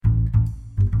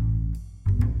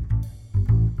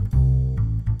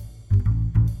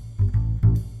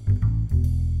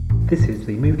This is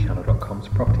the MoveChannel.com's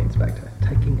Property Inspector,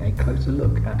 taking a closer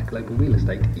look at global real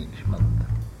estate each month.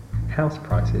 House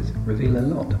prices reveal a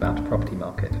lot about a property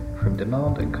market, from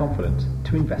demand and confidence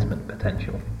to investment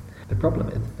potential. The problem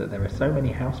is that there are so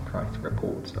many house price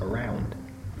reports around.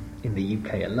 In the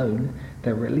UK alone,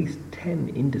 there are at least 10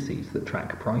 indices that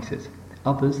track prices,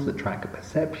 others that track a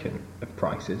perception of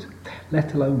prices,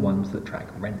 let alone ones that track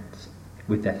rents.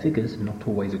 With their figures not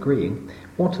always agreeing,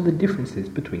 what are the differences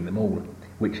between them all?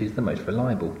 Which is the most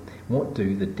reliable? What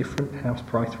do the different house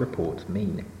price reports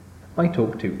mean? I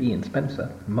talked to Ian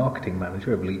Spencer, marketing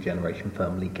manager of lead generation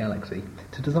firm Lead Galaxy,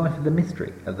 to decipher the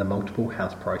mystery of the multiple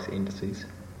house price indices.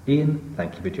 Ian,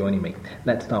 thank you for joining me.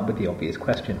 Let's start with the obvious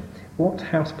question. What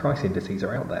house price indices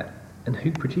are out there, and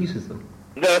who produces them?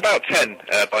 There are about 10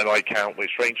 by my count,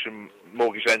 which range from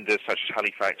mortgage lenders such as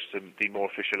Halifax to the more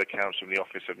official accounts from the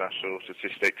Office of National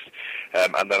Statistics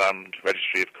and the Land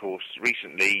Registry, of course.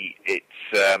 Recently,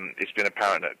 it's been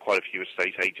apparent that quite a few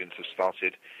estate agents have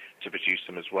started to produce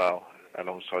them as well,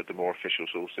 alongside the more official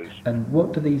sources. And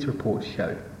what do these reports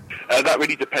show? That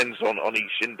really depends on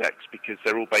each index, because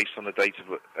they're all based on the data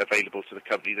available to the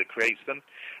company that creates them.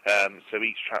 So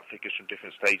each track figures from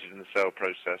different stages in the sale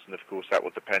process, and of course that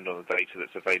will depend on the data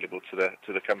that's available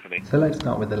to the company. So let's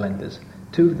start with the lenders.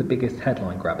 Two of the biggest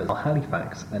headline grabbers are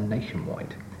Halifax and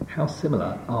Nationwide. How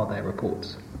similar are their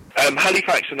reports?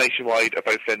 Halifax and Nationwide are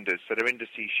both lenders, so their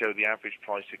indices show the average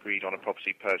price agreed on a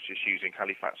property purchase using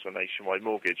Halifax or Nationwide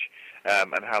mortgage,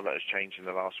 and how that has changed in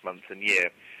the last month and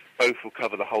year. Both will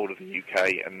cover the whole of the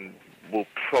UK and will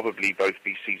probably both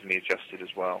be seasonally adjusted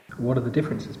as well. What are the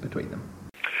differences between them?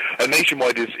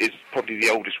 Nationwide is probably the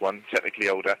oldest one, technically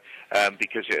older,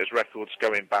 because it has records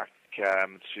going back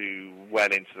to well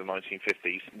into the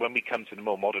 1950s. When we come to the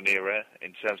more modern era,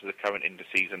 in terms of the current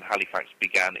indices, and Halifax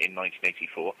began in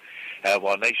 1984,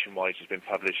 while Nationwide has been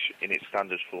published in its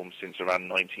standard form since around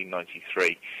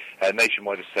 1993.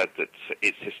 Nationwide has said that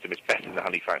its system is better than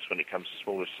Halifax when it comes to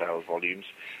smaller sales volumes,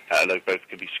 although both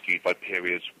can be skewed by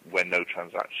periods when no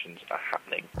transactions are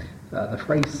happening. The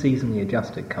phrase seasonally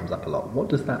adjusted comes up a lot. What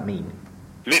does that mean?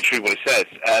 Literally what it says.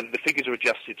 The figures are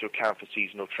adjusted to account for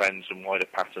seasonal trends and wider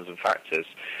patterns and factors.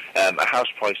 A house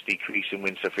price decrease in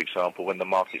winter, for example, when the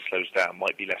market slows down,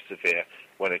 might be less severe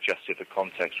when adjusted for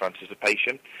context or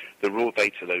anticipation. The raw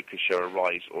data, though, could show a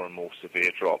rise or a more severe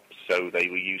drop, so they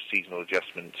will use seasonal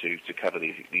adjustment to cover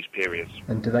these periods.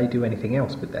 And do they do anything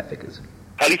else with their figures?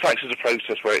 Halifax is a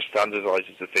process where it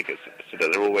standardises the figures so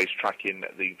that they're always tracking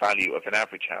the value of an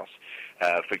average house,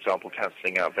 for example,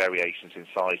 cancelling out variations in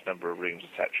size, number of rooms,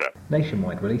 etc.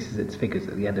 Nationwide releases its figures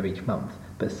at the end of each month,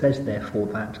 but says they're for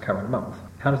that current month.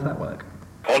 How does that work?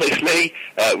 Honestly,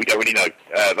 we don't really know.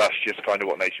 That's just kind of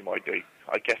what Nationwide do.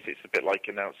 I guess it's a bit like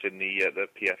announcing the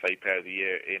PFA Pair of the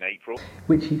Year in April.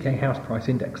 Which UK house price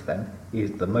index, then,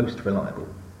 is the most reliable?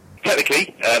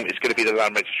 Technically, it's going to be the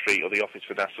Land Registry or the Office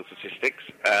for National Statistics.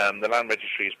 The Land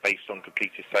Registry is based on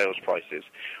completed sales prices,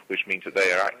 which means that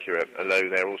they are accurate, although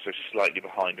they're also slightly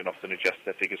behind and often adjust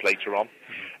their figures later on.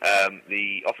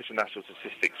 The Office of National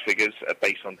Statistics figures are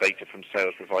based on data from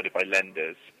sales provided by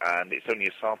lenders, and it's only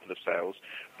a sample of sales,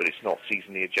 but it's not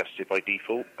seasonally adjusted by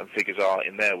default, and figures are,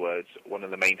 in their words, one of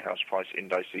the main house price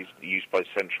indices used by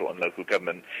central and local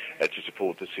government to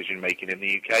support decision-making in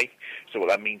the UK. So what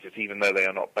that means is, even though they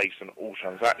are not based on all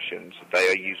transactions, they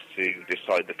are used to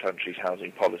decide the country's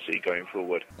housing policy going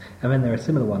forward. And then there are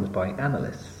similar ones by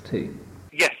analysts too.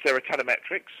 Yes, there are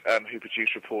Econometrics who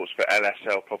produce reports for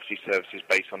LSL Property Services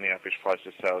based on the average price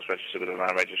of sales registered with the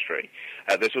Land Registry.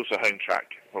 There's also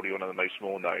HomeTrack, probably one of the most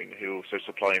more known, who also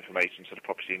supply information to the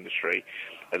property industry,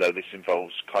 although this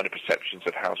involves kind of perceptions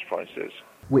of house prices.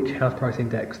 Which house price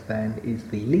index then is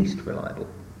the least reliable?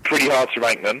 Pretty hard to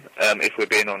rank them, if we're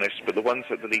being honest, but the ones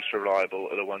that are the least reliable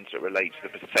are the ones that relate to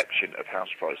the perception of house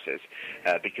prices,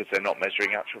 because they're not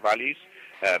measuring actual values.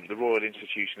 The Royal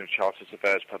Institution of Chartered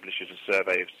Surveyors publishes a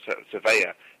survey of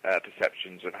surveyor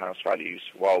perceptions of house values,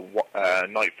 while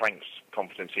Knight Frank's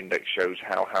Confidence Index shows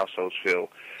how households feel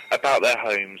about their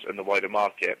homes and the wider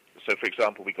market. So, for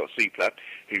example, we got Zoopla,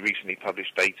 who recently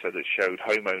published data that showed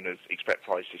homeowners expect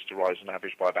prices to rise on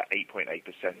average by about 8.8%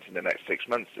 in the next 6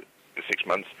 months,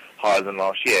 higher than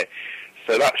last year.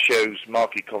 So that shows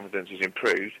market confidence has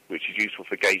improved, which is useful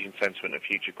for gauging sentiment of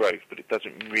future growth, but it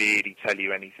doesn't really tell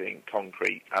you anything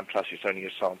concrete, and plus it's only a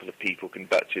sample of people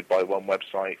conducted by one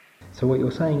website. So what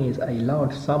you're saying is a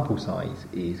large sample size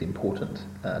is important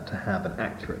to have an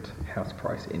accurate house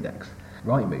price index.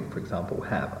 Rightmove, for example,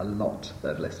 have a lot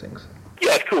of listings.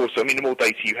 Yeah, of course. course. I mean, the more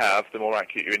data you have, the more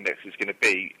accurate your index is going to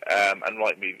be. And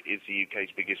Rightmove is the UK's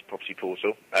biggest property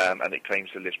portal, and it claims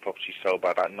to list properties sold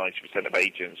by about 90% of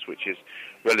agents, which is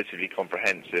relatively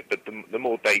comprehensive. But the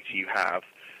more data you have,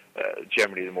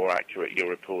 generally the more accurate your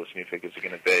reports and your figures are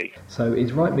going to be. So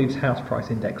is Rightmove's house price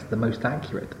index the most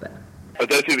accurate then? I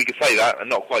don't think we could say that, and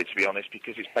not quite, to be honest,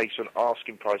 because it's based on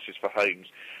asking prices for homes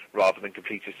rather than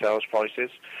completed sales prices.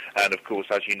 And of course,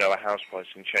 as you know, a house price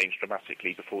can change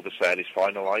dramatically before the sale is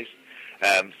finalised.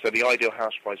 So the ideal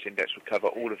house price index would cover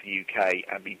all of the UK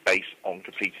and be based on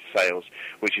completed sales,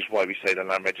 which is why we say the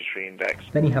Land Registry Index.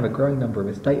 Then you have a growing number of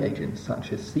estate agents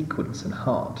such as Sequence and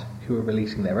Hart who are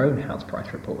releasing their own house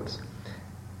price reports.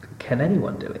 Can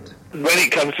anyone do it? When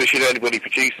it comes to should anybody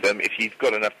produce them, if you've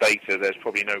got enough data, there's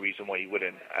probably no reason why you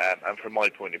wouldn't. And from my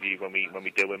point of view, when we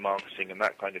deal with marketing and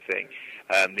that kind of thing,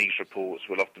 these reports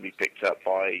will often be picked up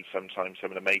by sometimes some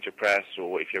of the major press,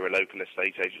 or if you're a local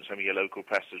estate agent, some of your local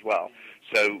press as well.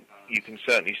 So you can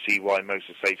certainly see why most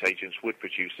estate agents would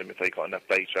produce them if they got enough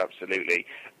data, absolutely.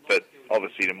 But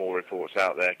obviously the more reports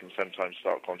out there can sometimes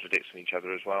start contradicting each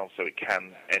other as well, so it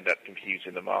can end up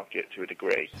confusing the market to a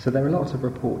degree. So there are lots of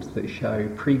reports that show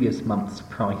previous month's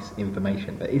price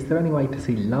information, but is there any way to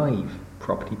see live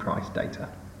property price data?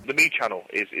 The Move channel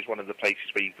is one of the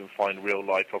places where you can find real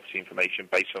live property information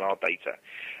based on our data.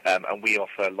 And we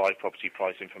offer live property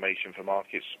price information for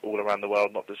markets all around the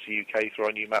world, not just the UK, through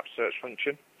our new map search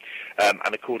function.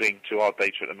 And according to our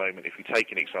data at the moment, if we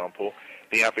take an example,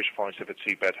 the average price of a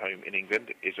two-bed home in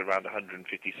England is around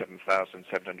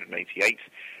 157,788,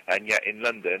 and yet in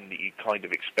London, that you kind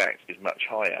of expect is much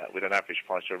higher, with an average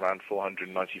price of around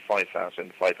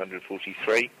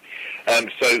 495,543.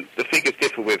 So the figures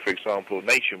differ with, for example,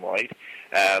 Nationwide,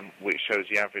 which shows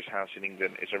the average house in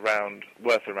England is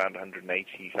worth around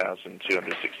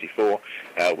 180,264,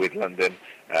 with London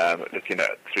looking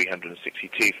at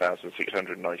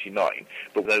 362,699.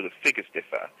 But though the figures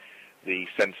differ, the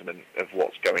sentiment of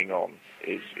what's going on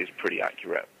is pretty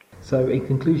accurate. So in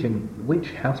conclusion,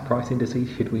 which house price indices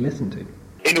should we listen to?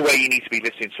 In a way, you need to be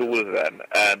listening to all of them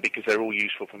because they're all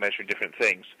useful for measuring different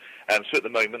things. So at the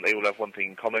moment, they all have one thing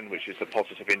in common, which is the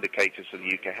positive indicators of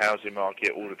the UK housing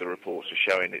market. All of the reports are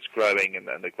showing it's growing, and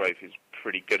the growth is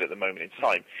pretty good at the moment in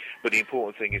time. But the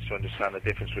important thing is to understand the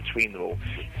difference between them all,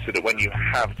 so that when you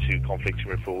have two conflicting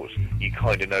reports, you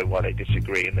kind of know why they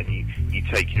disagree, and then you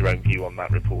take your own view on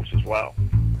that report as well.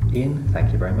 Ian,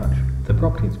 thank you very much. The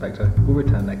Property Inspector will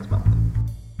return next month.